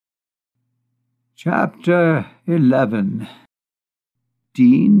Chapter 11.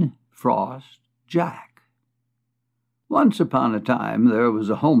 Dean Frost Jack. Once upon a time there was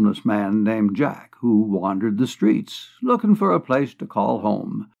a homeless man named Jack who wandered the streets, looking for a place to call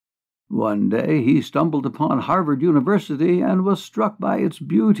home. One day he stumbled upon Harvard University and was struck by its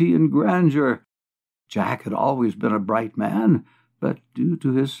beauty and grandeur. Jack had always been a bright man, but due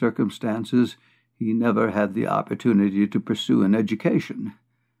to his circumstances he never had the opportunity to pursue an education.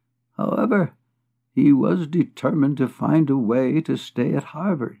 However, he was determined to find a way to stay at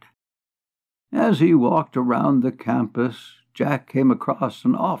Harvard. As he walked around the campus, Jack came across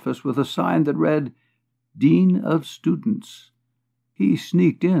an office with a sign that read, Dean of Students. He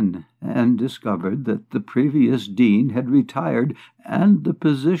sneaked in and discovered that the previous dean had retired and the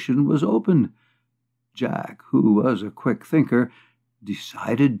position was open. Jack, who was a quick thinker,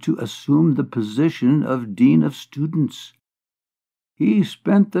 decided to assume the position of Dean of Students. He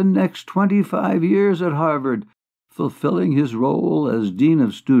spent the next 25 years at Harvard, fulfilling his role as Dean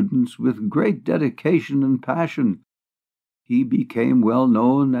of Students with great dedication and passion. He became well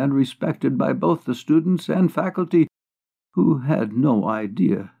known and respected by both the students and faculty, who had no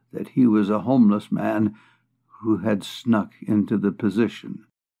idea that he was a homeless man who had snuck into the position.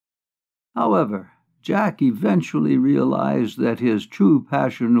 However, Jack eventually realized that his true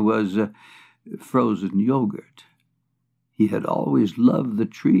passion was frozen yogurt. He had always loved the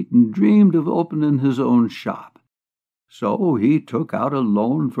treat and dreamed of opening his own shop. So he took out a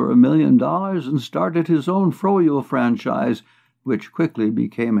loan for $1 million and started his own froyo franchise, which quickly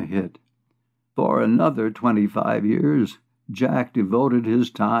became a hit. For another 25 years, Jack devoted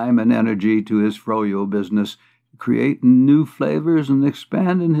his time and energy to his froyo business, creating new flavors and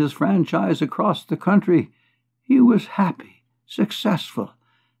expanding his franchise across the country. He was happy, successful,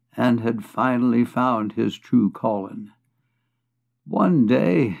 and had finally found his true calling. One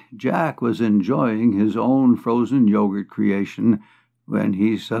day, Jack was enjoying his own frozen yogurt creation when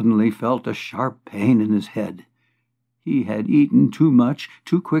he suddenly felt a sharp pain in his head. He had eaten too much,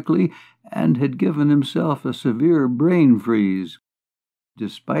 too quickly, and had given himself a severe brain freeze.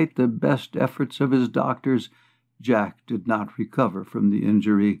 Despite the best efforts of his doctors, Jack did not recover from the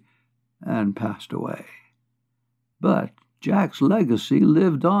injury and passed away. But Jack's legacy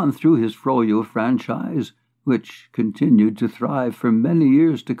lived on through his froyo franchise, which continued to thrive for many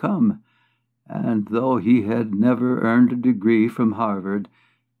years to come. And though he had never earned a degree from Harvard,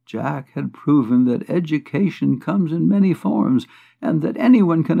 Jack had proven that education comes in many forms and that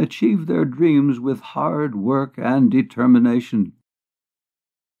anyone can achieve their dreams with hard work and determination.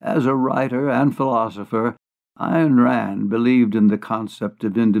 As a writer and philosopher, Ayn Rand believed in the concept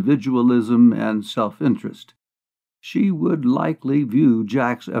of individualism and self-interest. She would likely view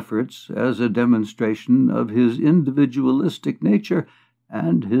Jack's efforts as a demonstration of his individualistic nature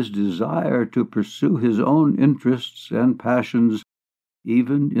and his desire to pursue his own interests and passions,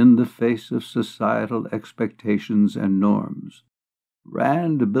 even in the face of societal expectations and norms.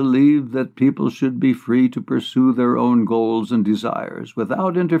 Rand believed that people should be free to pursue their own goals and desires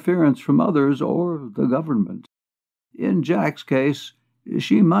without interference from others or the government. In Jack's case,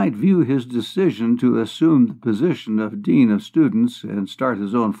 she might view his decision to assume the position of Dean of Students and start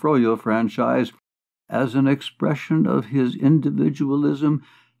his own froyo franchise as an expression of his individualism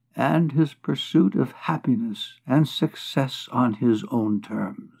and his pursuit of happiness and success on his own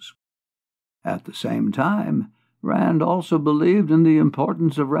terms. At the same time, Rand also believed in the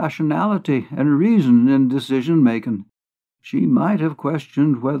importance of rationality and reason in decision-making. She might have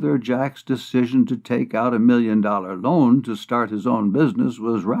questioned whether Jack's decision to take out $1 million loan to start his own business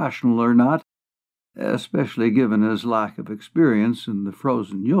was rational or not, especially given his lack of experience in the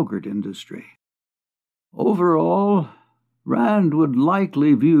frozen yogurt industry. Overall, Rand would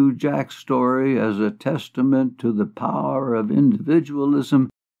likely view Jack's story as a testament to the power of individualism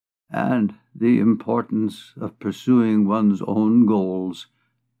and the importance of pursuing one's own goals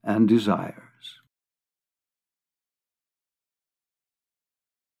and desires.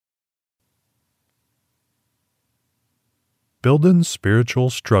 Building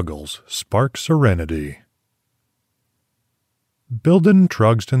Spiritual Struggles Spark Serenity. Bilden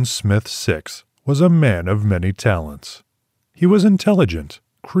Trugston Smith VI was a man of many talents. He was intelligent,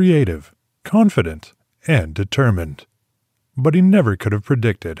 creative, confident, and determined. But he never could have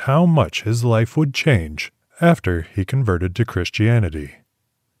predicted how much his life would change after he converted to Christianity.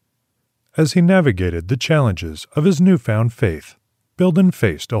 As he navigated the challenges of his newfound faith, Bilden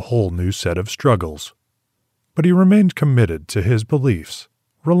faced a whole new set of struggles. But he remained committed to his beliefs,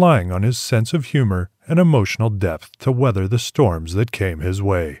 relying on his sense of humor and emotional depth to weather the storms that came his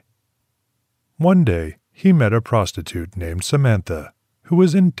way. One day, he met a prostitute named Samantha, who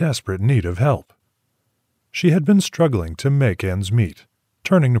was in desperate need of help. She had been struggling to make ends meet,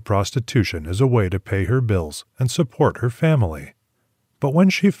 turning to prostitution as a way to pay her bills and support her family. But when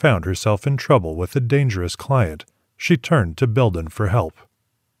she found herself in trouble with a dangerous client, she turned to Belden for help.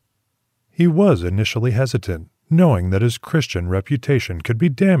 He was initially hesitant, knowing that his Christian reputation could be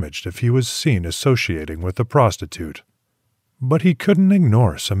damaged if he was seen associating with a prostitute. But he couldn't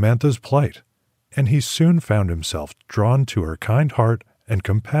ignore Samantha's plight, and he soon found himself drawn to her kind heart and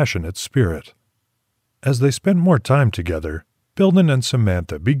compassionate spirit. As they spent more time together, Belden and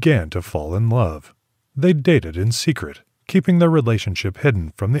Samantha began to fall in love. They dated in secret, keeping their relationship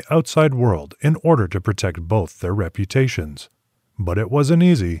hidden from the outside world in order to protect both their reputations. But it wasn't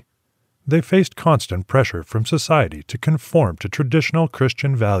easy. They faced constant pressure from society to conform to traditional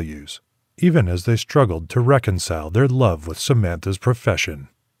Christian values, even as they struggled to reconcile their love with Samantha's profession.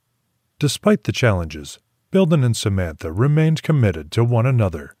 Despite the challenges, Belden and Samantha remained committed to one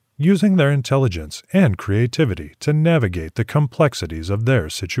another, using their intelligence and creativity to navigate the complexities of their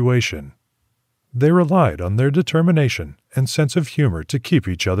situation. They relied on their determination and sense of humor to keep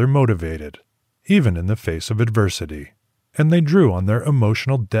each other motivated, even in the face of adversity, and they drew on their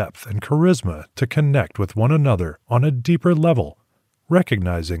emotional depth and charisma to connect with one another on a deeper level,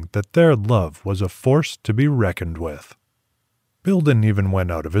 recognizing that their love was a force to be reckoned with. Belden even went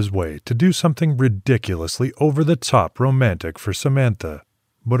out of his way to do something ridiculously over-the-top romantic for Samantha,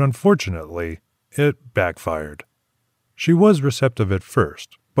 but unfortunately, it backfired. She was receptive at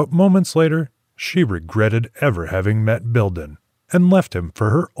first, but moments later, she regretted ever having met Belden and left him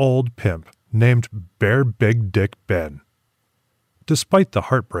for her old pimp named Bear Big Dick Ben. Despite the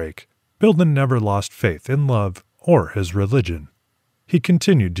heartbreak, Belden never lost faith in love or his religion. He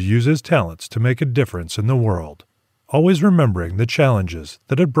continued to use his talents to make a difference in the world, always remembering the challenges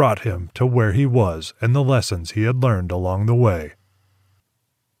that had brought him to where he was and the lessons he had learned along the way.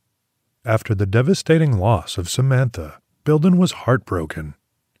 After the devastating loss of Samantha, Belden was heartbroken.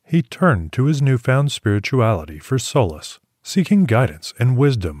 He turned to his newfound spirituality for solace, seeking guidance and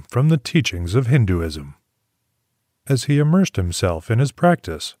wisdom from the teachings of Hinduism. As he immersed himself in his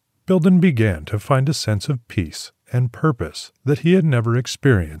practice, Belden began to find a sense of peace and purpose that he had never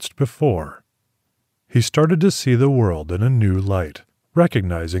experienced before. He started to see the world in a new light,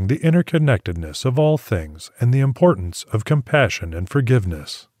 recognizing the interconnectedness of all things and the importance of compassion and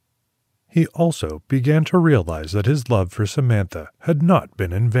forgiveness. He also began to realize that his love for Samantha had not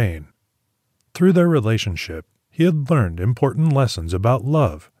been in vain. Through their relationship, he had learned important lessons about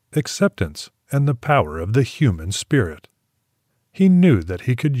love, acceptance, and the power of the human spirit. He knew that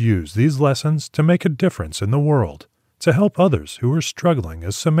he could use these lessons to make a difference in the world, to help others who were struggling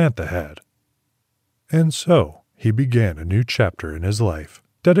as Samantha had. And so, he began a new chapter in his life,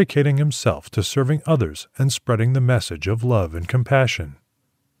 dedicating himself to serving others and spreading the message of love and compassion.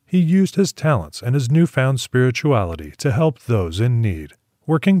 He used his talents and his newfound spirituality to help those in need,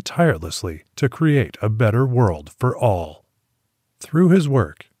 working tirelessly to create a better world for all. Through his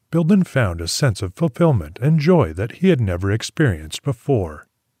work, Belden found a sense of fulfillment and joy that he had never experienced before.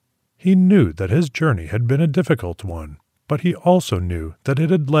 He knew that his journey had been a difficult one, but he also knew that it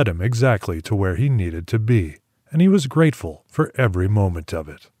had led him exactly to where he needed to be, and he was grateful for every moment of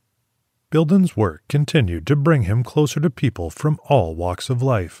it. Belden's work continued to bring him closer to people from all walks of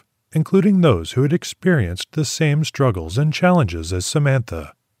life, including those who had experienced the same struggles and challenges as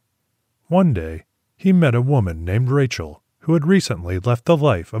Samantha. One day, he met a woman named Rachel, who had recently left the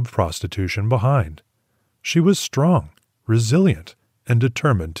life of prostitution behind. She was strong, resilient, and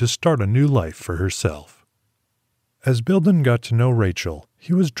determined to start a new life for herself. As Belden got to know Rachel,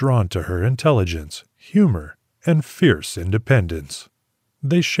 he was drawn to her intelligence, humor, and fierce independence.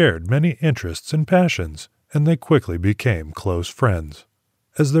 They shared many interests and passions, and they quickly became close friends.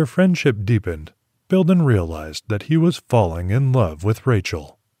 As their friendship deepened, Belden realized that he was falling in love with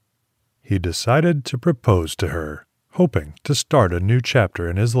Rachel. He decided to propose to her, hoping to start a new chapter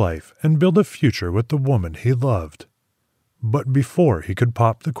in his life and build a future with the woman he loved. But before he could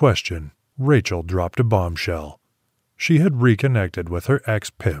pop the question, Rachel dropped a bombshell. She had reconnected with her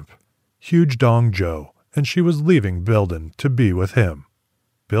ex-pimp, Huge Dong Joe, and she was leaving Belden to be with him.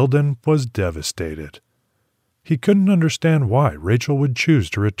 Belden was devastated. He couldn't understand why Rachel would choose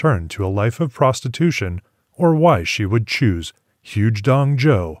to return to a life of prostitution or why she would choose Huge Dong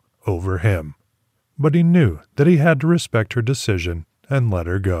Joe over him. But he knew that he had to respect her decision and let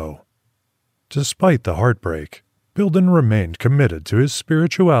her go. Despite the heartbreak, Belden remained committed to his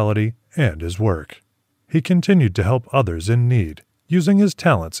spirituality and his work. He continued to help others in need, using his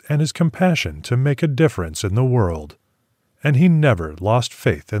talents and his compassion to make a difference in the world. And he never lost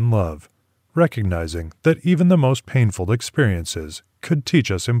faith in love, recognizing that even the most painful experiences could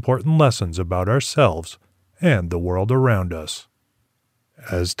teach us important lessons about ourselves and the world around us.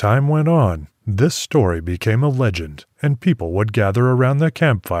 As time went on, this story became a legend, and people would gather around the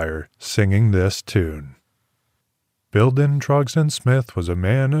campfire singing this tune. Bildin Trogston Smith was a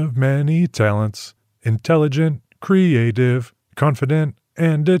man of many talents, intelligent, creative, confident,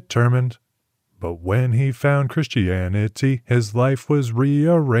 and determined. But when he found Christianity, his life was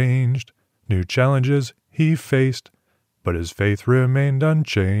rearranged. New challenges he faced, but his faith remained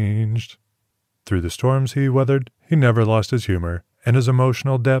unchanged. Through the storms he weathered, he never lost his humor, and his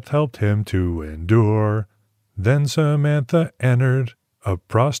emotional depth helped him to endure. Then Samantha entered, a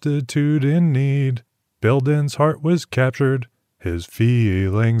prostitute in need. Bildin's heart was captured, his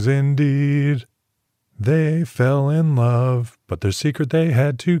feelings indeed. They fell in love, but their secret they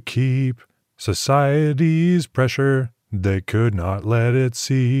had to keep. Society's pressure, they could not let it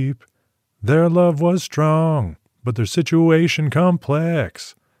seep. Their love was strong, but their situation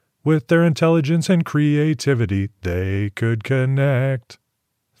complex. With their intelligence and creativity, they could connect.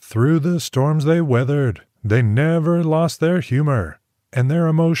 Through the storms they weathered, they never lost their humor, and their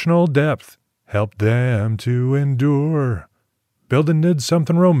emotional depth helped them to endure. Bildin did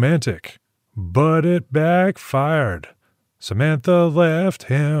something romantic, but it backfired. Samantha left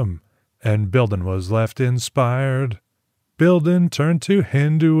him, and Bildin was left inspired. Bildin turned to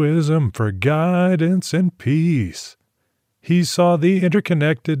Hinduism for guidance and peace. He saw the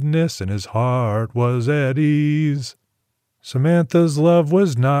interconnectedness and his heart was at ease. Samantha's love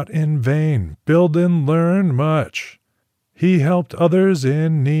was not in vain. Bildin learned much. He helped others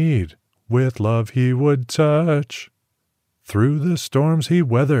in need. With love he would touch. Through the storms he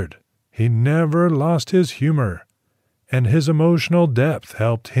weathered, he never lost his humor, and his emotional depth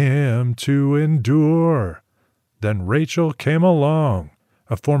helped him to endure. Then Rachel came along,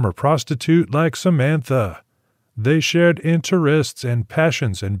 a former prostitute like Samantha. They shared interests and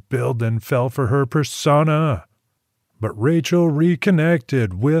passions, and Bildin fell for her persona. But Rachel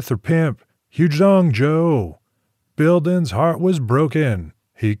reconnected with her pimp, Huge Dong Joe. Bildin's heart was broken.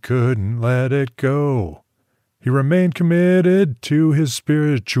 He couldn't let it go. He remained committed to his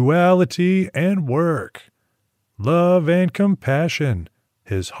spirituality and work. Love and compassion,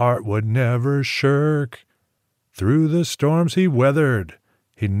 his heart would never shirk. Through the storms he weathered,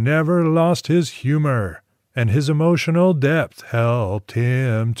 he never lost his humor, and his emotional depth helped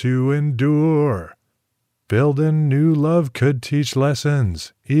him to endure. Bildin knew love could teach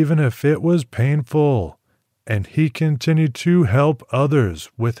lessons, even if it was painful, and he continued to help others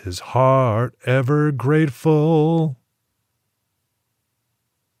with his heart ever grateful.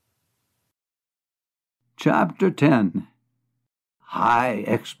 Chapter 10. High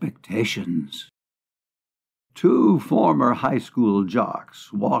Expectations. Two former high school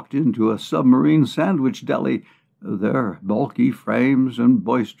jocks walked into a submarine sandwich deli, their bulky frames and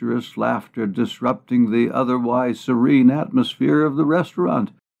boisterous laughter disrupting the otherwise serene atmosphere of the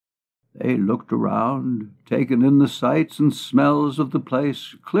restaurant. They looked around, taken in the sights and smells of the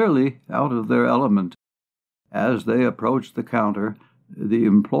place, clearly out of their element. As they approached the counter, the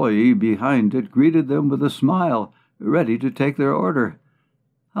employee behind it greeted them with a smile, ready to take their order.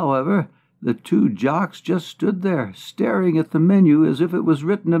 However, the two jocks just stood there, staring at the menu as if it was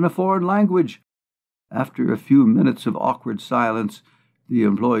written in a foreign language. After a few minutes of awkward silence, the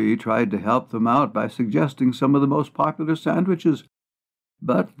employee tried to help them out by suggesting some of the most popular sandwiches.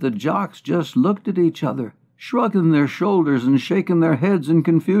 But the jocks just looked at each other, shrugging their shoulders and shaking their heads in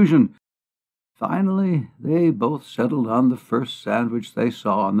confusion. Finally, they both settled on the first sandwich they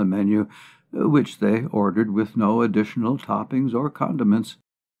saw on the menu, which they ordered with no additional toppings or condiments.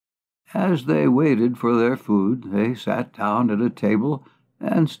 As they waited for their food, they sat down at a table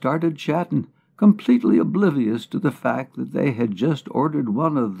and started chatting, completely oblivious to the fact that they had just ordered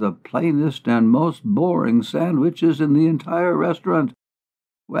one of the plainest and most boring sandwiches in the entire restaurant.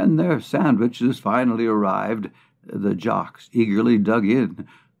 When their sandwiches finally arrived, the jocks eagerly dug in,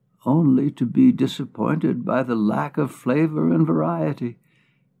 only to be disappointed by the lack of flavor and variety.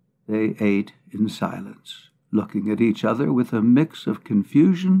 They ate in silence, looking at each other with a mix of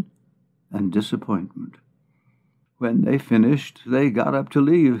confusion and disappointment. When they finished, they got up to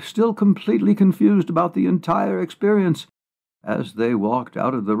leave, still completely confused about the entire experience. As they walked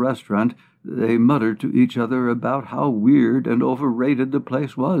out of the restaurant, they muttered to each other about how weird and overrated the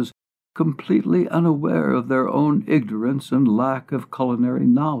place was, completely unaware of their own ignorance and lack of culinary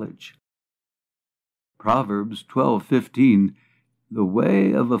knowledge. Proverbs 12:15, "The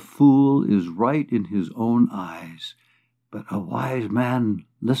way of a fool is right in his own eyes, but a wise man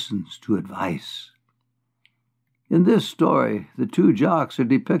listens to advice." In this story, the two jocks are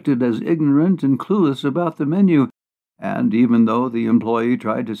depicted as ignorant and clueless about the menu, and even though the employee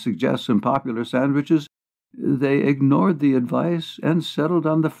tried to suggest some popular sandwiches, They ignored the advice and settled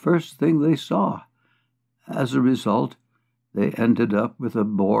on the first thing they saw. As a result, they ended up with a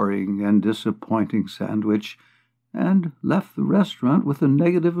boring and disappointing sandwich and left the restaurant with a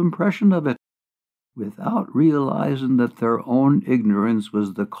negative impression of it, without realizing that their own ignorance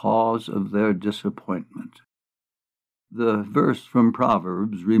was the cause of their disappointment. The verse from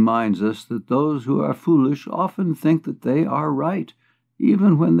Proverbs reminds us that those who are foolish often think that they are right,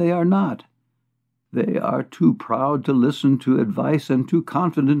 even when they are not. They are too proud to listen to advice and too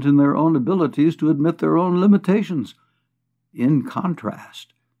confident in their own abilities to admit their own limitations. In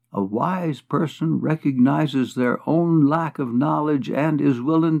contrast, a wise person recognizes their own lack of knowledge and is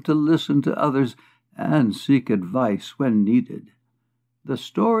willing to listen to others and seek advice when needed. The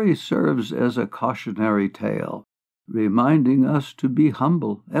story serves as a cautionary tale, reminding us to be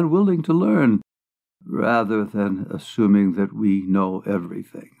humble and willing to learn, rather than assuming that we know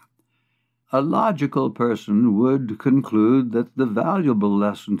everything. A logical person would conclude that the valuable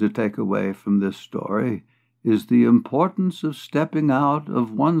lesson to take away from this story is the importance of stepping out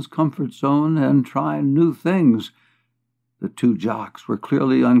of one's comfort zone and trying new things. The two jocks were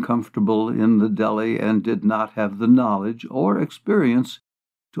clearly uncomfortable in the deli and did not have the knowledge or experience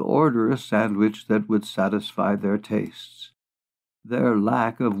to order a sandwich that would satisfy their tastes. Their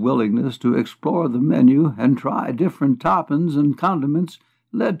lack of willingness to explore the menu and try different toppings and condiments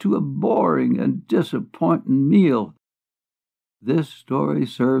led to a boring and disappointing meal. This story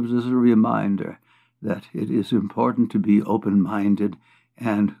serves as a reminder that it is important to be open-minded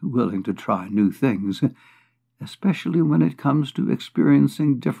and willing to try new things, especially when it comes to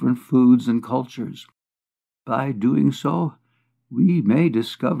experiencing different foods and cultures. By doing so, we may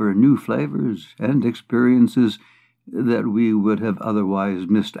discover new flavors and experiences that we would have otherwise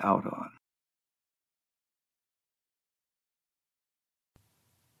missed out on.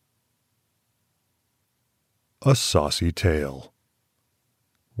 A Saucy Tale.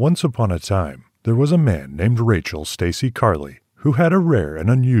 Once upon a time, there was a man named Rachel Stacy Carley who had a rare and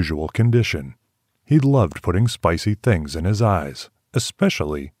unusual condition. He loved putting spicy things in his eyes,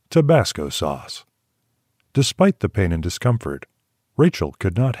 especially Tabasco sauce. Despite the pain and discomfort, Rachel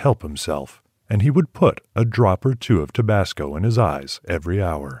could not help himself, and he would put a drop or two of Tabasco in his eyes every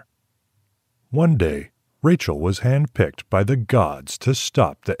hour. One day, Rachel was handpicked by the gods to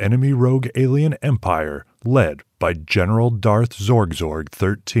stop the enemy rogue alien empire led by General Darth Zorgzorg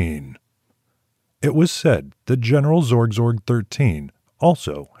 13. It was said that General Zorgzorg 13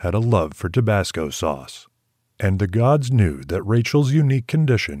 also had a love for Tabasco sauce, and the gods knew that Rachel's unique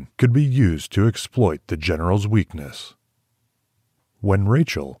condition could be used to exploit the general's weakness. When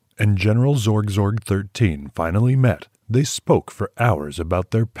Rachel and General Zorgzorg 13 finally met, they spoke for hours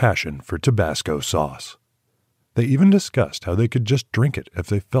about their passion for Tabasco sauce. They even discussed how they could just drink it if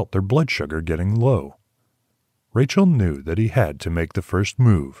they felt their blood sugar getting low. Rachel knew that he had to make the first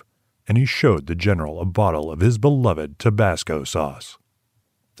move, and he showed the general a bottle of his beloved Tabasco sauce.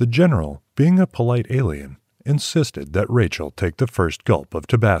 The general, being a polite alien, insisted that Rachel take the first gulp of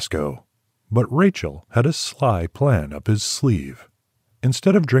Tabasco. But Rachel had a sly plan up his sleeve.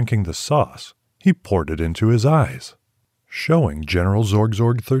 Instead of drinking the sauce, he poured it into his eyes, showing General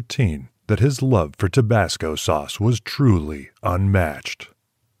Zorgzorg 13 that his love for Tabasco sauce was truly unmatched.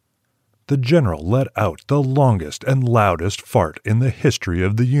 The general let out the longest and loudest fart in the history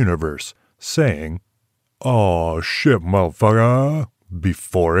of the universe, saying, "Aw, shit, motherfucker,"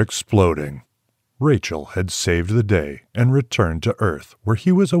 before exploding. Rachel had saved the day and returned to Earth, where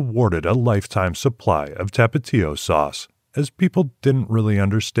he was awarded a lifetime supply of Tapatio sauce, as people didn't really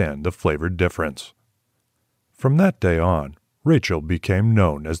understand the flavor difference. From that day on, Rachel became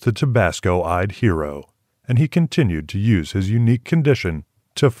known as the Tabasco-eyed hero, and he continued to use his unique condition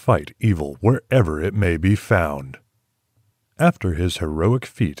to fight evil wherever it may be found. After his heroic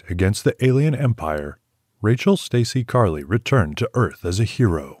feat against the alien empire, Rachel Stacy Carley returned to Earth as a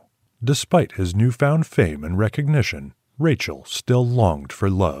hero. Despite his newfound fame and recognition, Rachel still longed for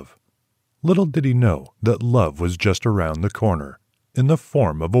love. Little did he know that love was just around the corner, in the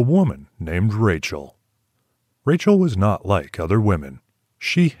form of a woman named Rachel. Rachel was not like other women.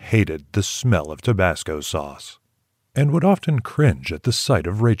 She hated the smell of Tabasco sauce, and would often cringe at the sight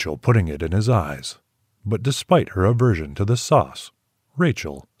of Rachel putting it in his eyes. But despite her aversion to the sauce,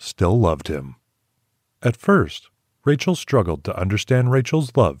 Rachel still loved him. At first, Rachel struggled to understand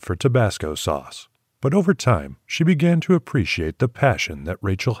Rachel's love for Tabasco sauce, but over time she began to appreciate the passion that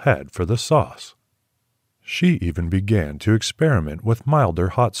Rachel had for the sauce. She even began to experiment with milder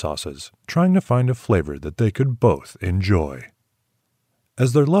hot sauces, trying to find a flavor that they could both enjoy.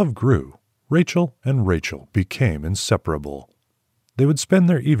 As their love grew, Rachel and Rachel became inseparable. They would spend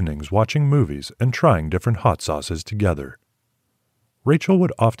their evenings watching movies and trying different hot sauces together. Rachel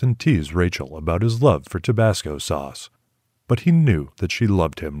would often tease Rachel about his love for Tabasco sauce, but he knew that she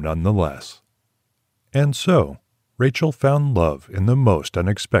loved him nonetheless. And so, Rachel found love in the most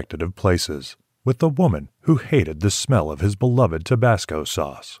unexpected of places, with a woman who hated the smell of his beloved Tabasco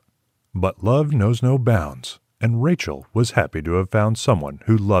sauce. But love knows no bounds, and Rachel was happy to have found someone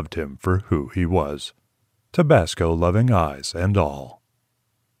who loved him for who he was, Tabasco-loving eyes and all.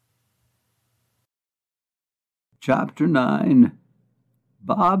 Chapter 9.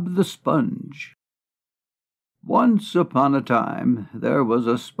 Bob the Sponge. Once upon a time there was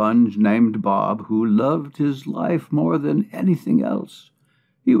a sponge named Bob who loved his life more than anything else.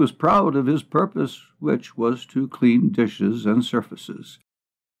 He was proud of his purpose, which was to clean dishes and surfaces.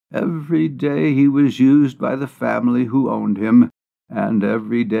 Every day he was used by the family who owned him, and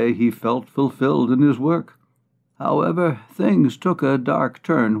every day he felt fulfilled in his work. However, things took a dark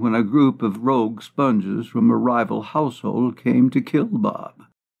turn when a group of rogue sponges from a rival household came to kill Bob.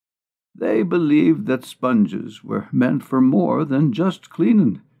 They believed that sponges were meant for more than just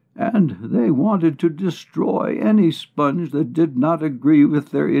cleaning, and they wanted to destroy any sponge that did not agree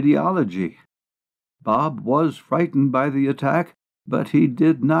with their ideology. Bob was frightened by the attack, but he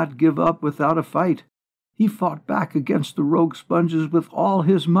did not give up without a fight. He fought back against the rogue sponges with all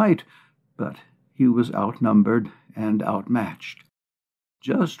his might, but he was outnumbered and outmatched.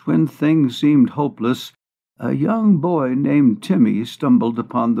 Just when things seemed hopeless, a young boy named Timmy stumbled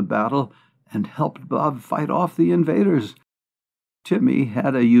upon the battle and helped Bob fight off the invaders. Timmy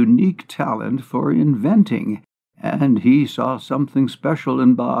had a unique talent for inventing, and he saw something special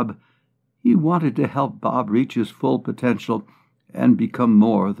in Bob. He wanted to help Bob reach his full potential and become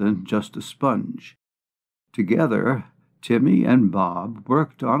more than just a sponge. Together, Timmy and Bob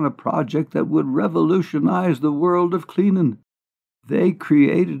worked on a project that would revolutionize the world of cleaning. They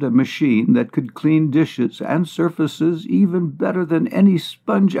created a machine that could clean dishes and surfaces even better than any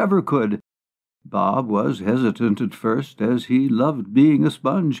sponge ever could. Bob was hesitant at first, as he loved being a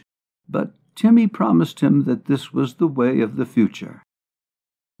sponge, but Timmy promised him that this was the way of the future.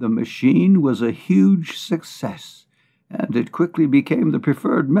 The machine was a huge success, and it quickly became the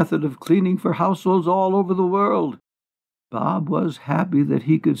preferred method of cleaning for households all over the world. Bob was happy that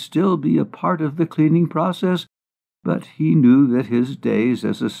he could still be a part of the cleaning process, but he knew that his days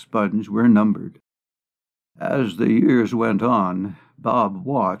as a sponge were numbered. As the years went on, Bob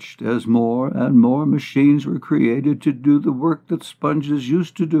watched as more and more machines were created to do the work that sponges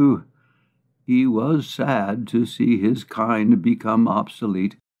used to do. He was sad to see his kind become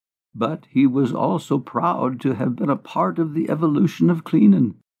obsolete, but he was also proud to have been a part of the evolution of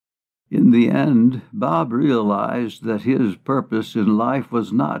cleaning. In the end, Bob realized that his purpose in life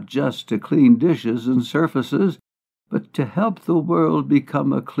was not just to clean dishes and surfaces, but to help the world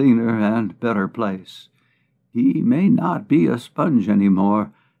become a cleaner and better place. He may not be a sponge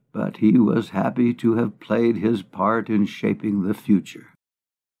anymore, but he was happy to have played his part in shaping the future.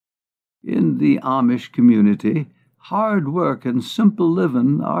 In the Amish community, hard work and simple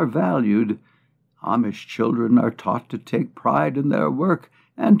living are valued. Amish children are taught to take pride in their work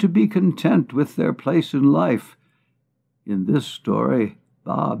and to be content with their place in life. In this story,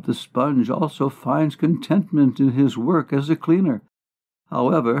 Bob the Sponge also finds contentment in his work as a cleaner.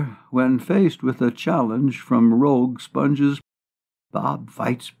 However, when faced with a challenge from rogue sponges, Bob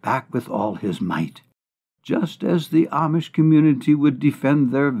fights back with all his might, just as the Amish community would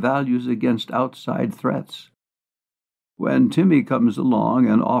defend their values against outside threats. When Timmy comes along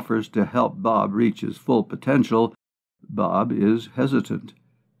and offers to help Bob reach his full potential, Bob is hesitant,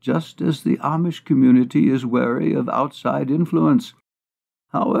 just as the Amish community is wary of outside influence.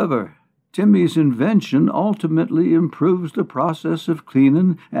 However, Timmy's invention ultimately improves the process of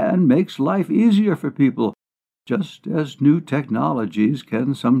cleaning and makes life easier for people, just as new technologies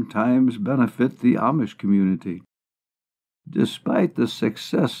can sometimes benefit the Amish community. Despite the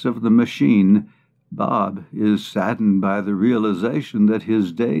success of the machine, Bob is saddened by the realization that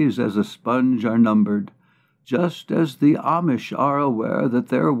his days as a sponge are numbered, just as the Amish are aware that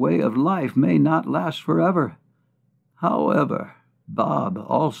their way of life may not last forever. However, Bob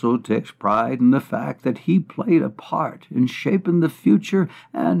also takes pride in the fact that he played a part in shaping the future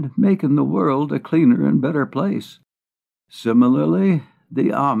and making the world a cleaner and better place. Similarly, the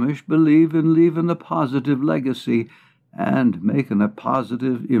Amish believe in leaving a positive legacy and making a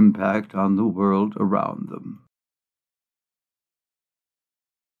positive impact on the world around them.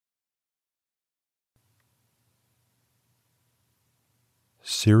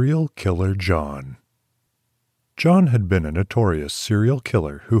 Serial Killer John. John had been a notorious serial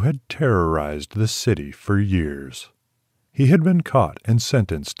killer who had terrorized the city for years. He had been caught and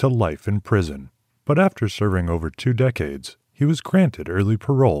sentenced to life in prison, but after serving over 2 decades, he was granted early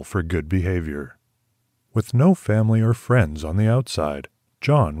parole for good behavior. With no family or friends on the outside,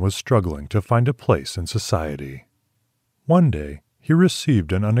 John was struggling to find a place in society. One day, he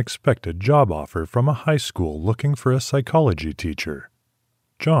received an unexpected job offer from a high school looking for a psychology teacher.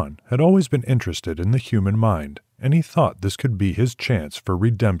 John had always been interested in the human mind, and he thought this could be his chance for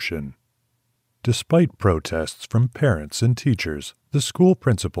redemption. Despite protests from parents and teachers, the school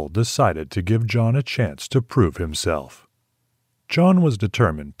principal decided to give John a chance to prove himself. John was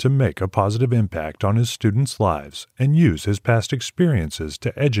determined to make a positive impact on his students' lives and use his past experiences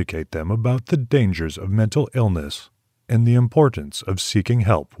to educate them about the dangers of mental illness and the importance of seeking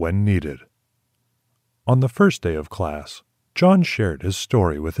help when needed. On the first day of class, John shared his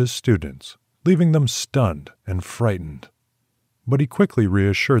story with his students, leaving them stunned and frightened. But he quickly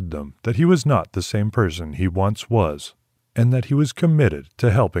reassured them that he was not the same person he once was, and that he was committed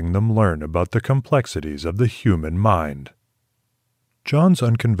to helping them learn about the complexities of the human mind. John's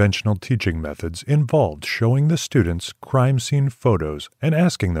unconventional teaching methods involved showing the students crime scene photos and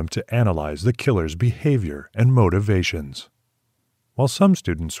asking them to analyze the killer's behavior and motivations. While some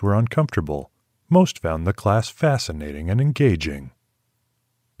students were uncomfortable, most found the class fascinating and engaging.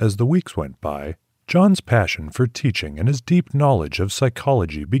 As the weeks went by, John's passion for teaching and his deep knowledge of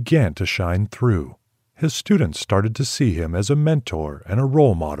psychology began to shine through. His students started to see him as a mentor and a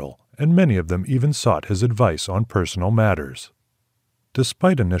role model, and many of them even sought his advice on personal matters.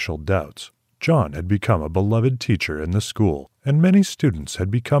 Despite initial doubts, John had become a beloved teacher in the school, and many students had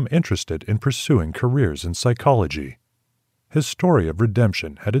become interested in pursuing careers in psychology. His story of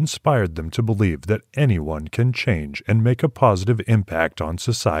redemption had inspired them to believe that anyone can change and make a positive impact on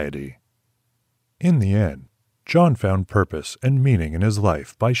society. In the end, John found purpose and meaning in his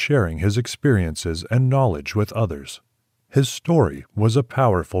life by sharing his experiences and knowledge with others. His story was a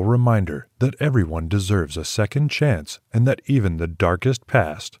powerful reminder that everyone deserves a second chance and that even the darkest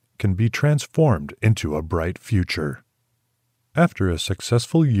past can be transformed into a bright future. After a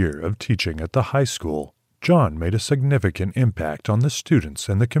successful year of teaching at the high school, John made a significant impact on the students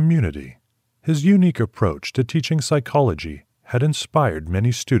and the community. His unique approach to teaching psychology had inspired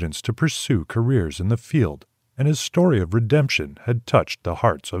many students to pursue careers in the field, and his story of redemption had touched the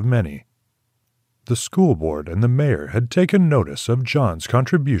hearts of many. The school board and the mayor had taken notice of John's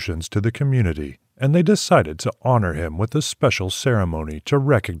contributions to the community, and they decided to honor him with a special ceremony to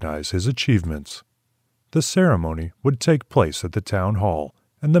recognize his achievements. The ceremony would take place at the town hall,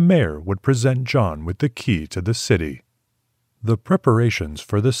 and the mayor would present John with the key to the city. The preparations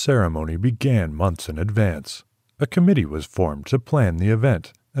for the ceremony began months in advance. A committee was formed to plan the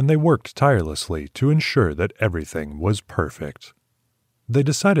event, and they worked tirelessly to ensure that everything was perfect. They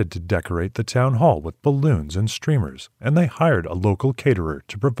decided to decorate the town hall with balloons and streamers, and they hired a local caterer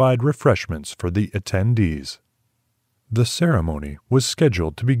to provide refreshments for the attendees. The ceremony was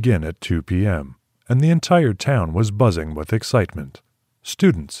scheduled to begin at 2 p.m., and the entire town was buzzing with excitement.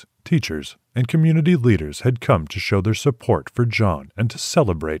 Students, teachers, and community leaders had come to show their support for John and to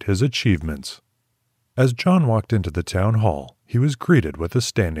celebrate his achievements. As John walked into the town hall, he was greeted with a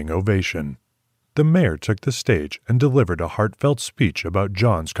standing ovation. The mayor took the stage and delivered a heartfelt speech about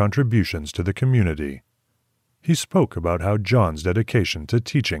John's contributions to the community. He spoke about how John's dedication to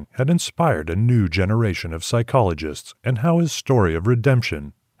teaching had inspired a new generation of psychologists and how his story of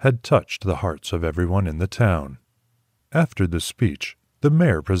redemption had touched the hearts of everyone in the town. After the speech, the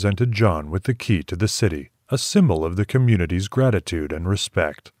mayor presented John with the key to the city, a symbol of the community's gratitude and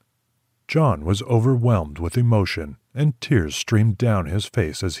respect. John was overwhelmed with emotion, and tears streamed down his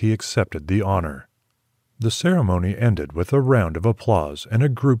face as he accepted the honor. The ceremony ended with a round of applause and a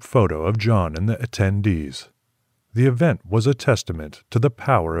group photo of John and the attendees. The event was a testament to the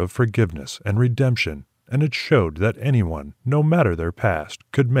power of forgiveness and redemption, and it showed that anyone, no matter their past,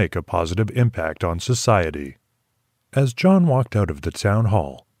 could make a positive impact on society. As John walked out of the town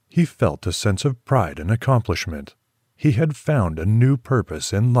hall, he felt a sense of pride and accomplishment. He had found a new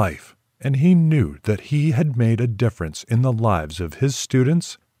purpose in life, and he knew that he had made a difference in the lives of his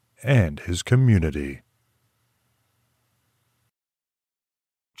students and his community.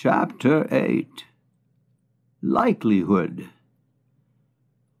 Chapter 8. Likelihood.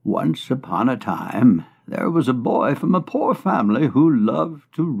 Once upon a time, there was a boy from a poor family who loved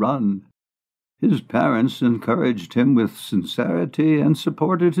to run. His parents encouraged him with sincerity and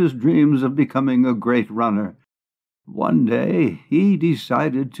supported his dreams of becoming a great runner. One day, he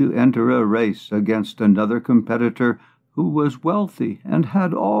decided to enter a race against another competitor who was wealthy and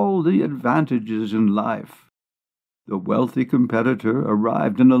had all the advantages in life. The wealthy competitor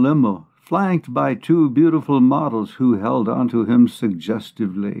arrived in a limo, flanked by two beautiful models who held onto him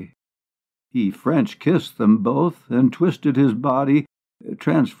suggestively. He French kissed them both and twisted his body,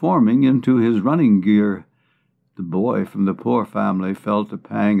 transforming into his running gear. The boy from the poor family felt a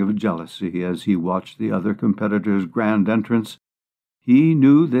pang of jealousy as he watched the other competitor's grand entrance. He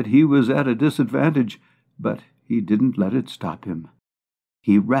knew that he was at a disadvantage, but he didn't let it stop him.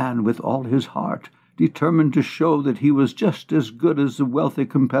 He ran with all his heart, determined to show that he was just as good as the wealthy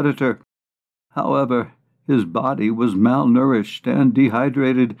competitor. However, his body was malnourished and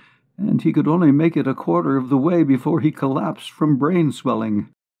dehydrated, and he could only make it a quarter of the way before he collapsed from brain swelling.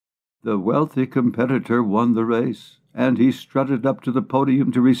 The wealthy competitor won the race, and he strutted up to the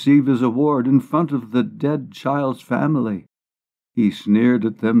podium to receive his award in front of the dead child's family. He sneered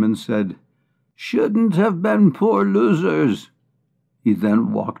at them and said, "Shouldn't have been poor losers." He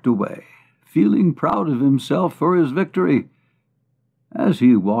then walked away, feeling proud of himself for his victory. As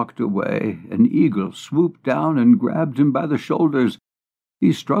he walked away, an eagle swooped down and grabbed him by the shoulders.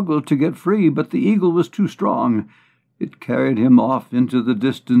 He struggled to get free, but the eagle was too strong. It carried him off into the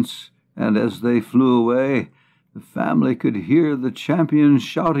distance, and as they flew away, the family could hear the champion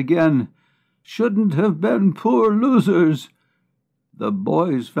shout again, "Shouldn't have been poor losers." The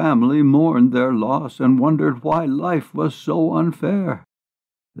boy's family mourned their loss and wondered why life was so unfair.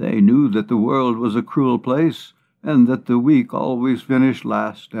 They knew that the world was a cruel place, and that the weak always finished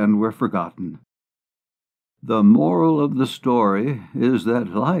last and were forgotten. The moral of the story is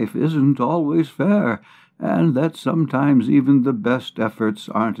that life isn't always fair, and that sometimes even the best efforts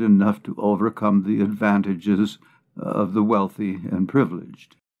aren't enough to overcome the advantages of the wealthy and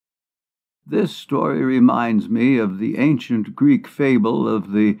privileged. This story reminds me of the ancient Greek fable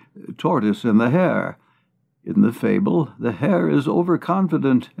of the tortoise and the hare. In the fable, the hare is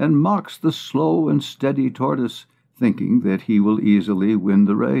overconfident and mocks the slow and steady tortoise, thinking that he will easily win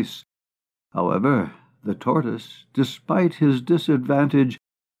the race. However, the tortoise, despite his disadvantage,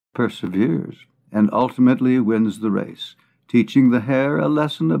 perseveres and ultimately wins the race, teaching the hare a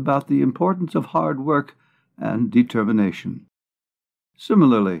lesson about the importance of hard work and determination.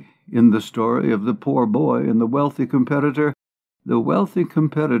 Similarly, in the story of the poor boy and the wealthy competitor, the wealthy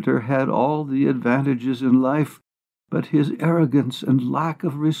competitor had all the advantages in life, but his arrogance and lack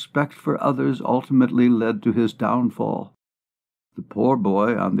of respect for others ultimately led to his downfall. The poor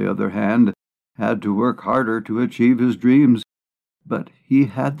boy, on the other hand, had to work harder to achieve his dreams, but he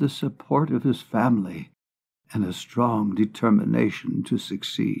had the support of his family and a strong determination to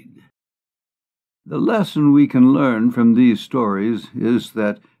succeed. The lesson we can learn from these stories is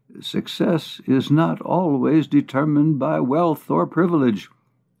that success is not always determined by wealth or privilege.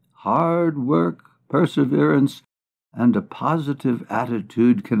 Hard work, perseverance, and a positive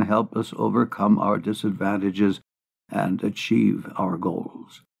attitude can help us overcome our disadvantages and achieve our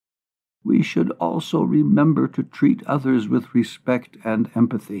goals. We should also remember to treat others with respect and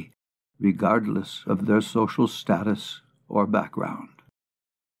empathy, regardless of their social status or background.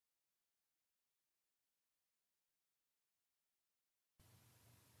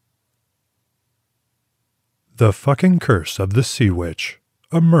 The Fucking Curse of the Sea Witch,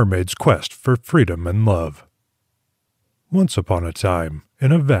 A Mermaid's Quest for Freedom and Love. Once upon a time,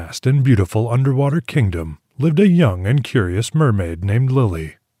 in a vast and beautiful underwater kingdom, lived a young and curious mermaid named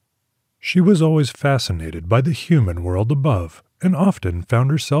Lily. She was always fascinated by the human world above, and often found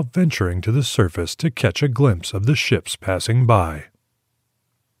herself venturing to the surface to catch a glimpse of the ships passing by.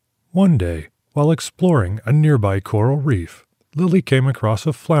 One day, while exploring a nearby coral reef, Lily came across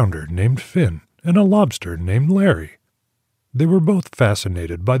a flounder named Finn and a lobster named Larry. They were both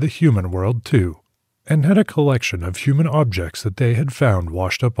fascinated by the human world too, and had a collection of human objects that they had found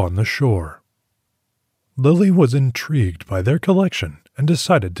washed up on the shore. Lily was intrigued by their collection and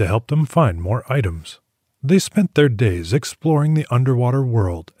decided to help them find more items. They spent their days exploring the underwater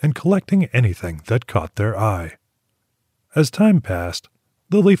world and collecting anything that caught their eye. As time passed,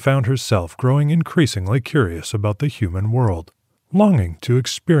 Lily found herself growing increasingly curious about the human world, longing to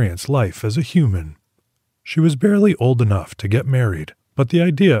experience life as a human. She was barely old enough to get married, but the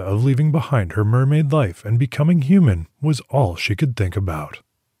idea of leaving behind her mermaid life and becoming human was all she could think about.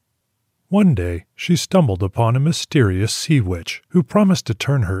 One day, she stumbled upon a mysterious sea witch who promised to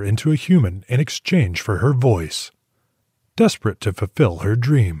turn her into a human in exchange for her voice. Desperate to fulfill her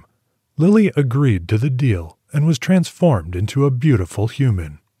dream, Lily agreed to the deal and was transformed into a beautiful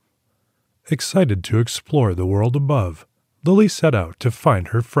human. Excited to explore the world above, Lily set out to find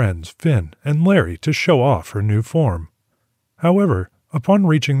her friends Finn and Larry to show off her new form. However, upon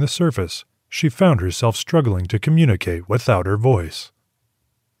reaching the surface, she found herself struggling to communicate without her voice.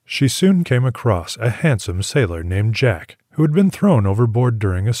 She soon came across a handsome sailor named Jack, who had been thrown overboard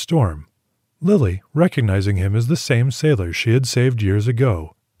during a storm, Lily, recognizing him as the same sailor she had saved years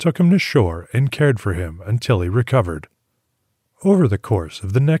ago, took him to shore and cared for him until he recovered. Over the course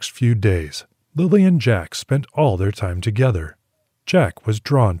of the next few days, Lily and Jack spent all their time together. Jack was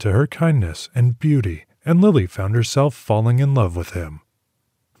drawn to her kindness and beauty, and Lily found herself falling in love with him.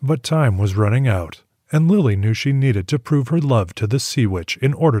 But time was running out, and Lily knew she needed to prove her love to the Sea Witch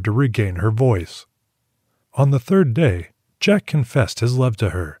in order to regain her voice. On the third day, Jack confessed his love to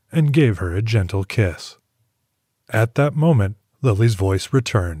her and gave her a gentle kiss. At that moment, Lily's voice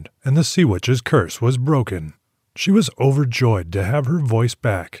returned, and the Sea Witch's curse was broken. She was overjoyed to have her voice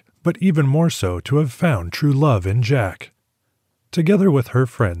back, but even more so to have found true love in Jack. Together with her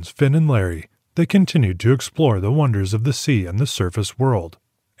friends Finn and Larry, they continued to explore the wonders of the sea and the surface world,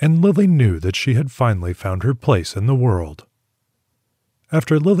 and Lily knew that she had finally found her place in the world.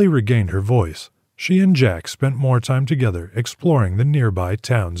 After Lily regained her voice, she and Jack spent more time together exploring the nearby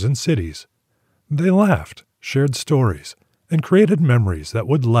towns and cities. They laughed, shared stories, and created memories that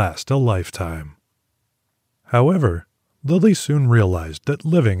would last a lifetime. However, Lily soon realized that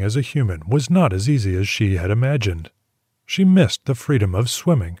living as a human was not as easy as she had imagined. She missed the freedom of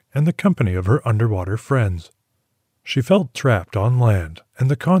swimming and the company of her underwater friends. She felt trapped on land, and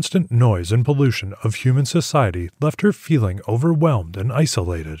the constant noise and pollution of human society left her feeling overwhelmed and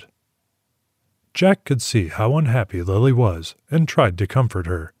isolated. Jack could see how unhappy Lily was and tried to comfort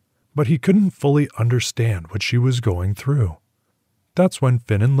her, but he couldn't fully understand what she was going through. That's when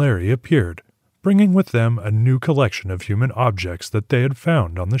Finn and Larry appeared, bringing with them a new collection of human objects that they had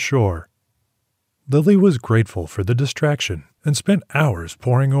found on the shore. Lily was grateful for the distraction and spent hours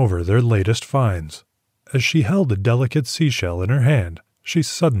poring over their latest finds. As she held a delicate seashell in her hand, she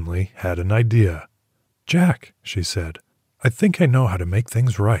suddenly had an idea. "Jack," she said, "I think I know how to make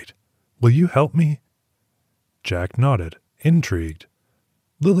things right. Will you help me?" Jack nodded, intrigued.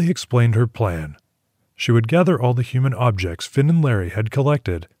 Lily explained her plan. She would gather all the human objects Finn and Larry had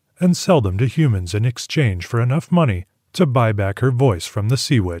collected and sell them to humans in exchange for enough money to buy back her voice from the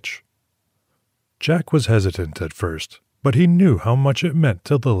Sea Witch. Jack was hesitant at first, but he knew how much it meant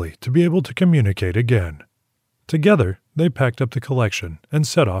to Lily to be able to communicate again. Together, they packed up the collection and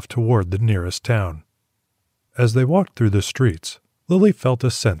set off toward the nearest town. As they walked through the streets, Lily felt a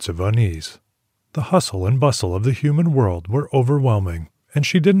sense of unease. The hustle and bustle of the human world were overwhelming, and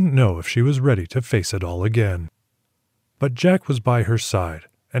she didn't know if she was ready to face it all again. But Jack was by her side,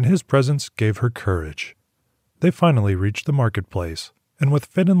 and his presence gave her courage. They finally reached the marketplace, and with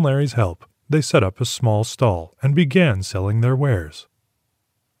Finn and Larry's help, they set up a small stall and began selling their wares.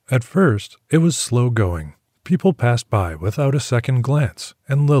 At first, it was slow going. People passed by without a second glance,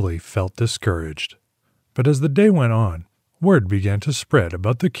 and Lily felt discouraged. But as the day went on, word began to spread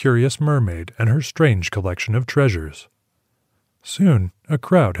about the curious mermaid and her strange collection of treasures. Soon, a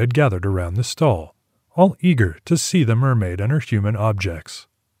crowd had gathered around the stall, all eager to see the mermaid and her human objects.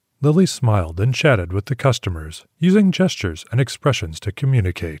 Lily smiled and chatted with the customers, using gestures and expressions to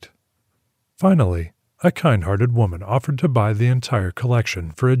communicate. Finally, a kind-hearted woman offered to buy the entire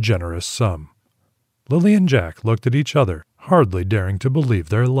collection for a generous sum. Lily and Jack looked at each other, hardly daring to believe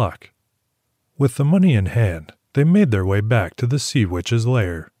their luck. With the money in hand, they made their way back to the Sea Witch's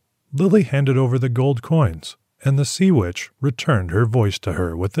lair. Lily handed over the gold coins, and the Sea Witch returned her voice to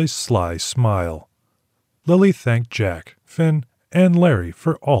her with a sly smile. Lily thanked Jack, Finn, and Larry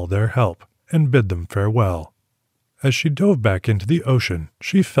for all their help, and bid them farewell. As she dove back into the ocean,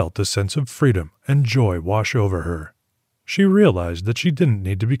 she felt a sense of freedom and joy wash over her. She realized that she didn't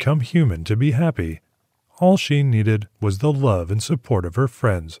need to become human to be happy. All she needed was the love and support of her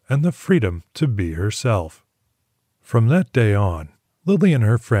friends and the freedom to be herself. From that day on, Lily and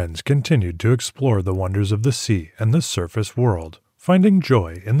her friends continued to explore the wonders of the sea and the surface world, finding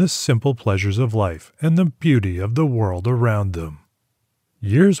joy in the simple pleasures of life and the beauty of the world around them.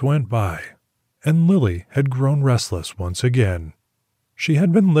 Years went by, and Lily had grown restless once again. She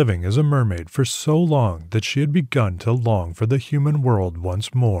had been living as a mermaid for so long that she had begun to long for the human world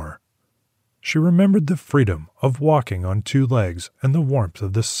once more. She remembered the freedom of walking on two legs and the warmth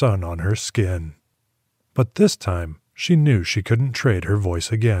of the sun on her skin. But this time, she knew she couldn't trade her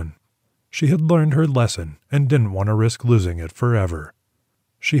voice again. She had learned her lesson and didn't want to risk losing it forever.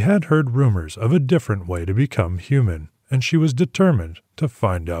 She had heard rumors of a different way to become human, and she was determined to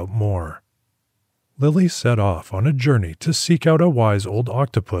find out more. Lily set off on a journey to seek out a wise old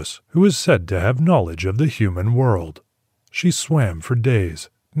octopus who was said to have knowledge of the human world. She swam for days,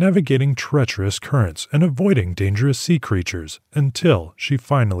 navigating treacherous currents and avoiding dangerous sea creatures until she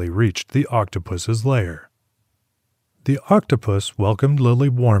finally reached the octopus's lair. The octopus welcomed Lily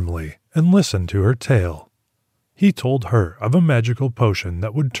warmly and listened to her tale. He told her of a magical potion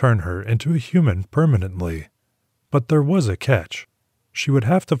that would turn her into a human permanently. But there was a catch. She would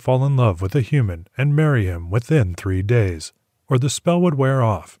have to fall in love with a human and marry him within 3 days, or the spell would wear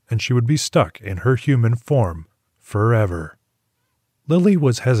off and she would be stuck in her human form forever. Lily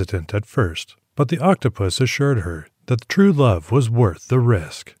was hesitant at first, but the octopus assured her that true love was worth the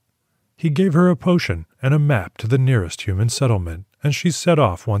risk. He gave her a potion and a map to the nearest human settlement, and she set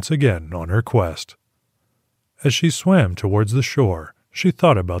off once again on her quest. As she swam towards the shore, she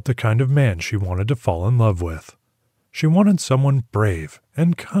thought about the kind of man she wanted to fall in love with. She wanted someone brave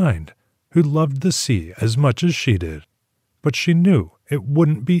and kind, who loved the sea as much as she did. But she knew it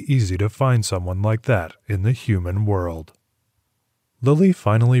wouldn't be easy to find someone like that in the human world. Lily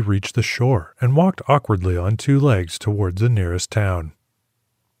finally reached the shore and walked awkwardly on 2 legs towards the nearest town.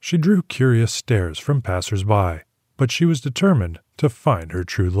 She drew curious stares from passers-by, but she was determined to find her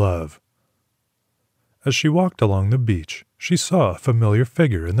true love. As she walked along the beach, she saw a familiar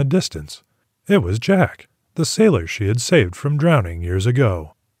figure in the distance. It was Jack, the sailor she had saved from drowning years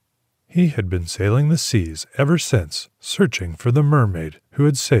ago. He had been sailing the seas ever since, searching for the mermaid who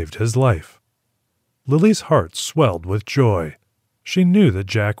had saved his life. Lily's heart swelled with joy. She knew that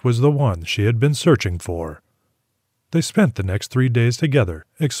Jack was the one she had been searching for. They spent the next 3 days together,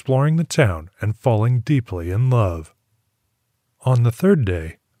 exploring the town and falling deeply in love. On the 3rd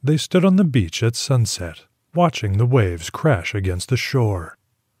day, they stood on the beach at sunset, watching the waves crash against the shore.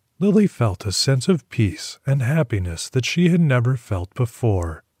 Lily felt a sense of peace and happiness that she had never felt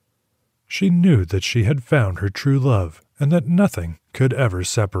before. She knew that she had found her true love and that nothing could ever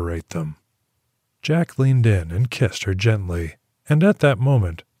separate them. Jack leaned in and kissed her gently, and at that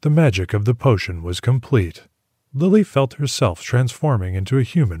moment the magic of the potion was complete. Lily felt herself transforming into a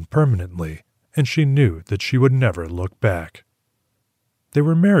human permanently, and she knew that she would never look back. They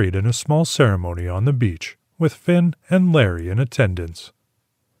were married in a small ceremony on the beach, with Finn and Larry in attendance.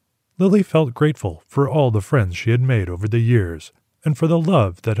 Lily felt grateful for all the friends she had made over the years, and for the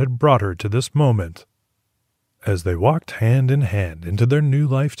love that had brought her to this moment. As they walked hand in hand into their new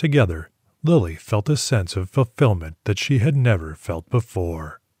life together, Lily felt a sense of fulfillment that she had never felt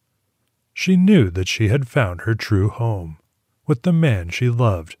before. She knew that she had found her true home, with the man she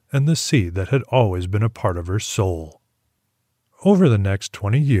loved and the sea that had always been a part of her soul. Over the next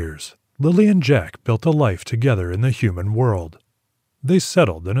 20 years, Lily and Jack built a life together in the human world. They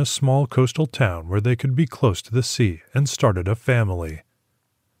settled in a small coastal town where they could be close to the sea and started a family.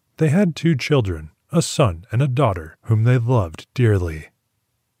 They had 2 children, a son and a daughter whom they loved dearly.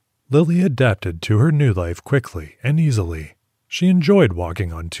 Lily adapted to her new life quickly and easily. She enjoyed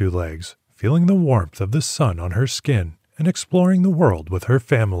walking on 2 legs, feeling the warmth of the sun on her skin, and exploring the world with her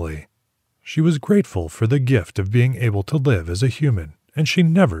family. She was grateful for the gift of being able to live as a human, and she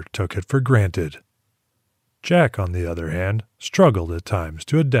never took it for granted. Jack, on the other hand, struggled at times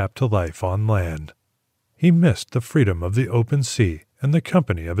to adapt to life on land. He missed the freedom of the open sea and the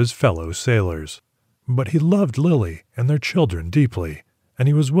company of his fellow sailors. But he loved Lily and their children deeply, and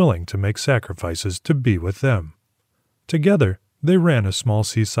he was willing to make sacrifices to be with them. Together, they ran a small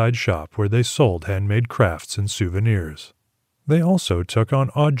seaside shop where they sold handmade crafts and souvenirs. They also took on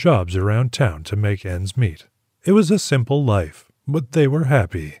odd jobs around town to make ends meet. It was a simple life, but they were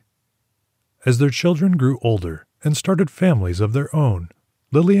happy. As their children grew older and started families of their own,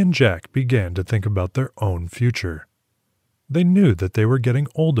 Lily and Jack began to think about their own future. They knew that they were getting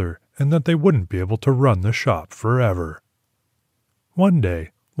older and that they wouldn't be able to run the shop forever. One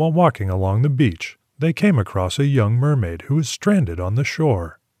day, while walking along the beach, they came across a young mermaid who was stranded on the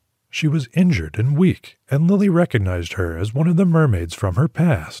shore. She was injured and weak, and Lily recognized her as one of the mermaids from her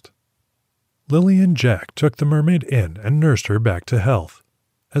past. Lily and Jack took the mermaid in and nursed her back to health.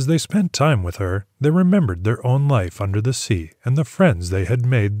 As they spent time with her, they remembered their own life under the sea and the friends they had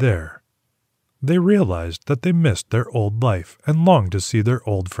made there. They realized that they missed their old life and longed to see their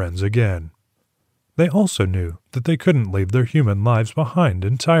old friends again. They also knew that they couldn't leave their human lives behind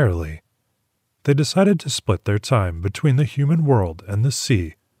entirely. They decided to split their time between the human world and the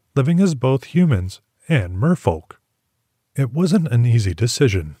sea, living as both humans and merfolk. It wasn't an easy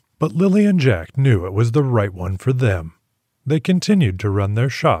decision, but Lily and Jack knew it was the right one for them. They continued to run their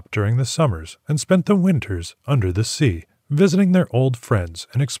shop during the summers and spent the winters under the sea, visiting their old friends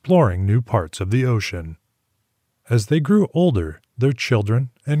and exploring new parts of the ocean. As they grew older, their children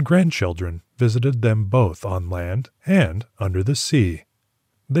and grandchildren visited them both on land and under the sea.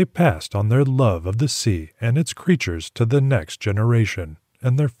 They passed on their love of the sea and its creatures to the next generation,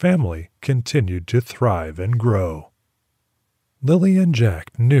 and their family continued to thrive and grow. Lily and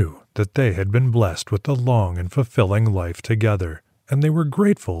Jack knew that they had been blessed with a long and fulfilling life together, and they were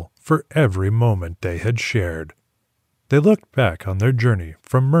grateful for every moment they had shared, They looked back on their journey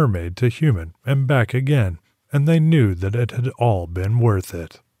from mermaid to human and back again, and they knew that it had all been worth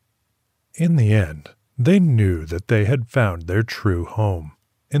it. In the end, they knew that they had found their true home,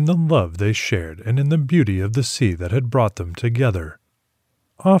 in the love they shared and in the beauty of the sea that had brought them together.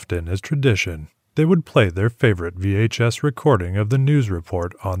 Often, as tradition, they would play their favorite VHS recording of the news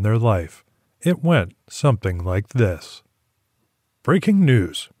report on their life. It went something like this. Breaking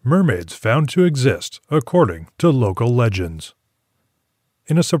news, mermaids found to exist, according to local legends.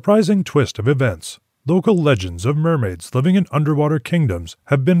 In a surprising twist of events, local legends of mermaids living in underwater kingdoms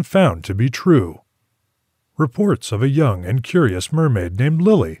have been found to be true. Reports of a young and curious mermaid named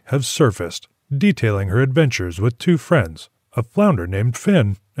Lily have surfaced, detailing her adventures with two friends, a flounder named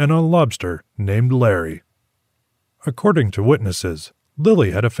Finn and a lobster named Larry. According to witnesses,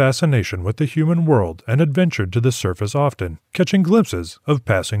 Lily had a fascination with the human world and adventured to the surface often, catching glimpses of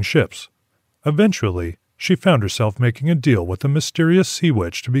passing ships. Eventually, she found herself making a deal with a mysterious sea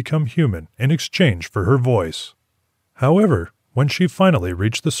witch to become human in exchange for her voice. However, when she finally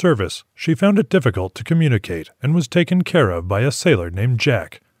reached the surface, she found it difficult to communicate and was taken care of by a sailor named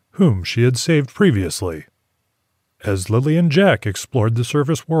Jack, whom she had saved previously. As Lily and Jack explored the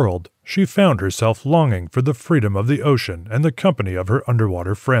surface world, she found herself longing for the freedom of the ocean and the company of her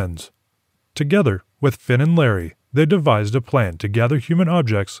underwater friends. Together, with Finn and Larry, they devised a plan to gather human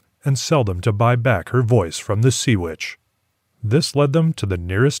objects and sell them to buy back her voice from the Sea Witch. This led them to the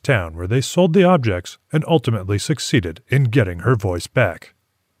nearest town where they sold the objects and ultimately succeeded in getting her voice back.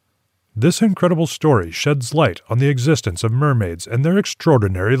 This incredible story sheds light on the existence of mermaids and their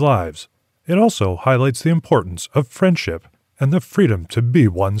extraordinary lives. It also highlights the importance of friendship and the freedom to be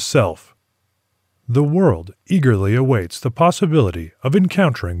oneself. The world eagerly awaits the possibility of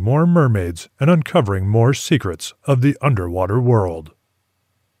encountering more mermaids and uncovering more secrets of the underwater world.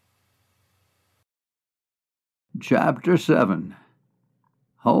 Chapter 7.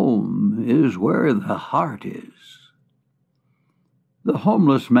 Home is where the heart is. The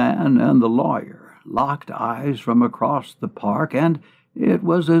homeless man and the lawyer locked eyes from across the park, and it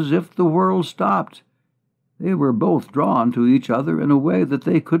was as if the world stopped. They were both drawn to each other in a way that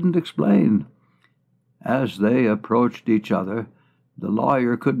they couldn't explain. As they approached each other, the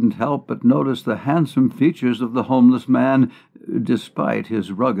lawyer couldn't help but notice the handsome features of the homeless man, despite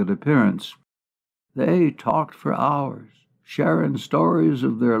his rugged appearance. They talked for hours, sharing stories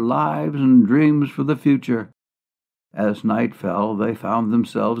of their lives and dreams for the future. As night fell, they found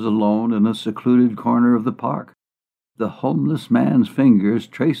themselves alone in a secluded corner of the park. The homeless man's fingers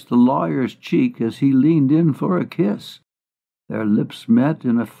traced the lawyer's cheek as he leaned in for a kiss. Their lips met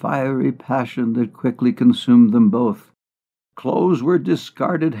in a fiery passion that quickly consumed them both. Clothes were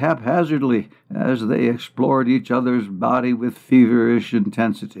discarded haphazardly as they explored each other's body with feverish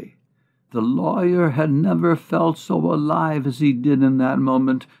intensity. The lawyer had never felt so alive as he did in that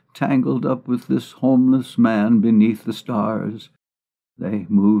moment, tangled up with this homeless man beneath the stars. They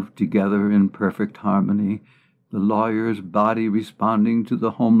moved together in perfect harmony, the lawyer's body responding to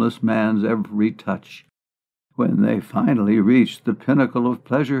the homeless man's every touch. When they finally reached the pinnacle of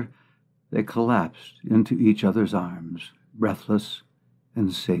pleasure, they collapsed into each other's arms, breathless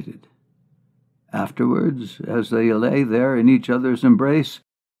and sated. Afterwards, as they lay there in each other's embrace,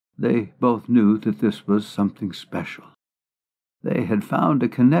 they both knew that this was something special. They had found a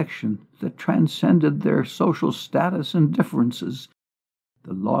connection that transcended their social status and differences.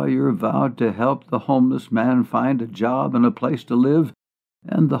 The lawyer vowed to help the homeless man find a job and a place to live,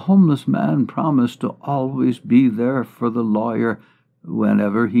 and the homeless man promised to always be there for the lawyer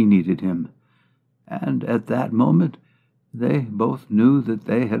whenever he needed him. And at that moment, they both knew that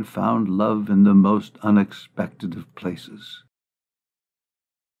they had found love in the most unexpected of places.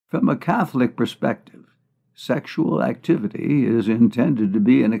 From a Catholic perspective, sexual activity is intended to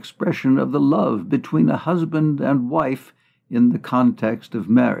be an expression of the love between a husband and wife in the context of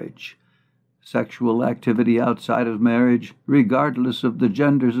marriage. Sexual activity outside of marriage, regardless of the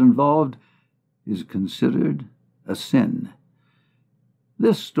genders involved, is considered a sin.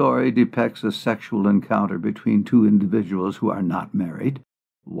 This story depicts a sexual encounter between two individuals who are not married,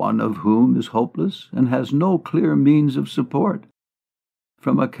 one of whom is hopeless and has no clear means of support.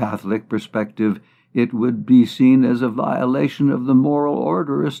 From a Catholic perspective, it would be seen as a violation of the moral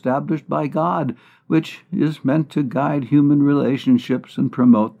order established by God, which is meant to guide human relationships and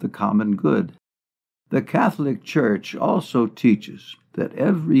promote the common good. The Catholic Church also teaches that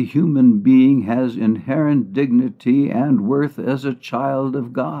every human being has inherent dignity and worth as a child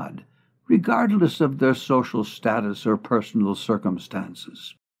of God, regardless of their social status or personal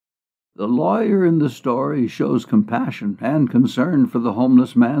circumstances. The lawyer in the story shows compassion and concern for the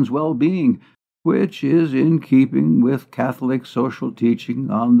homeless man's well-being, which is in keeping with Catholic social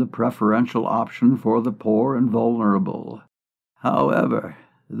teaching on the preferential option for the poor and vulnerable. However,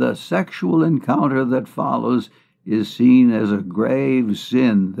 the sexual encounter that follows is seen as a grave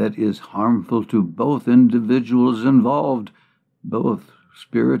sin that is harmful to both individuals involved, both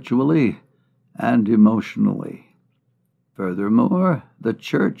spiritually and emotionally. Furthermore, the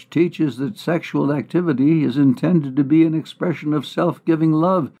Church teaches that sexual activity is intended to be an expression of self-giving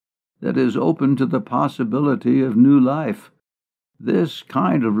love that is open to the possibility of new life. This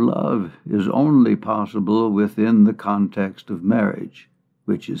kind of love is only possible within the context of marriage,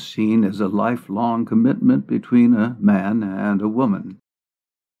 which is seen as a lifelong commitment between a man and a woman.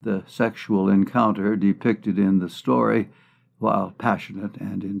 The sexual encounter depicted in the story, while passionate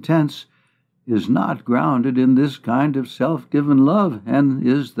and intense, is not grounded in this kind of self-given love and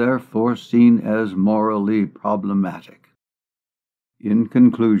is therefore seen as morally problematic. In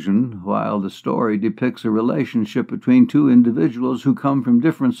conclusion, while the story depicts a relationship between two individuals who come from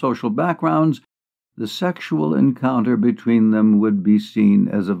different social backgrounds, the sexual encounter between them would be seen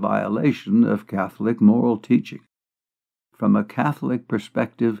as a violation of Catholic moral teaching. From a Catholic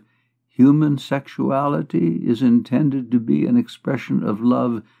perspective, human sexuality is intended to be an expression of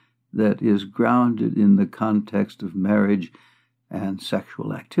love that is grounded in the context of marriage, and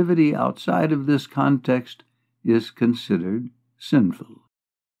sexual activity outside of this context is considered sinful.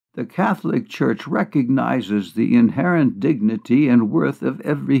 The Catholic Church recognizes the inherent dignity and worth of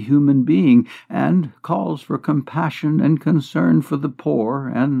every human being and calls for compassion and concern for the poor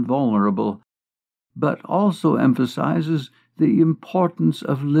and vulnerable, but also emphasizes the importance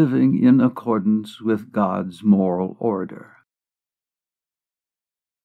of living in accordance with God's moral order.